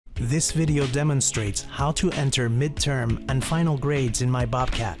This video demonstrates how to enter midterm and final grades in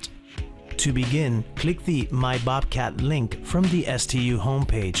MyBobcat. To begin, click the MyBobcat link from the STU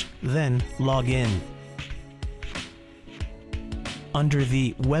homepage, then log in. Under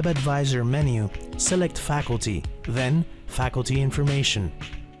the Web Advisor menu, select Faculty, then Faculty Information,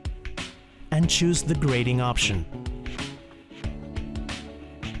 and choose the grading option.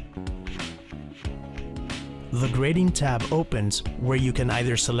 The Grading tab opens, where you can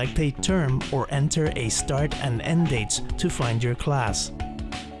either select a term or enter a start and end dates to find your class.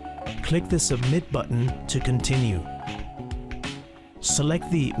 Click the Submit button to continue.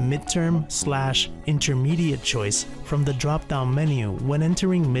 Select the Midterm/Intermediate choice from the drop-down menu when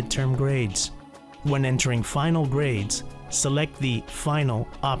entering midterm grades. When entering final grades, select the Final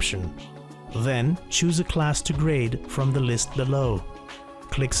option. Then choose a class to grade from the list below.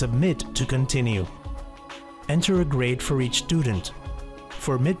 Click Submit to continue. Enter a grade for each student.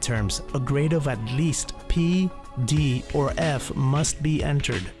 For midterms, a grade of at least P, D, or F must be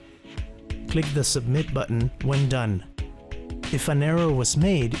entered. Click the Submit button when done. If an error was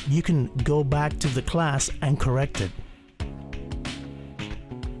made, you can go back to the class and correct it.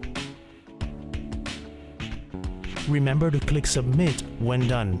 Remember to click Submit when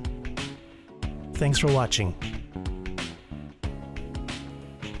done. Thanks for watching.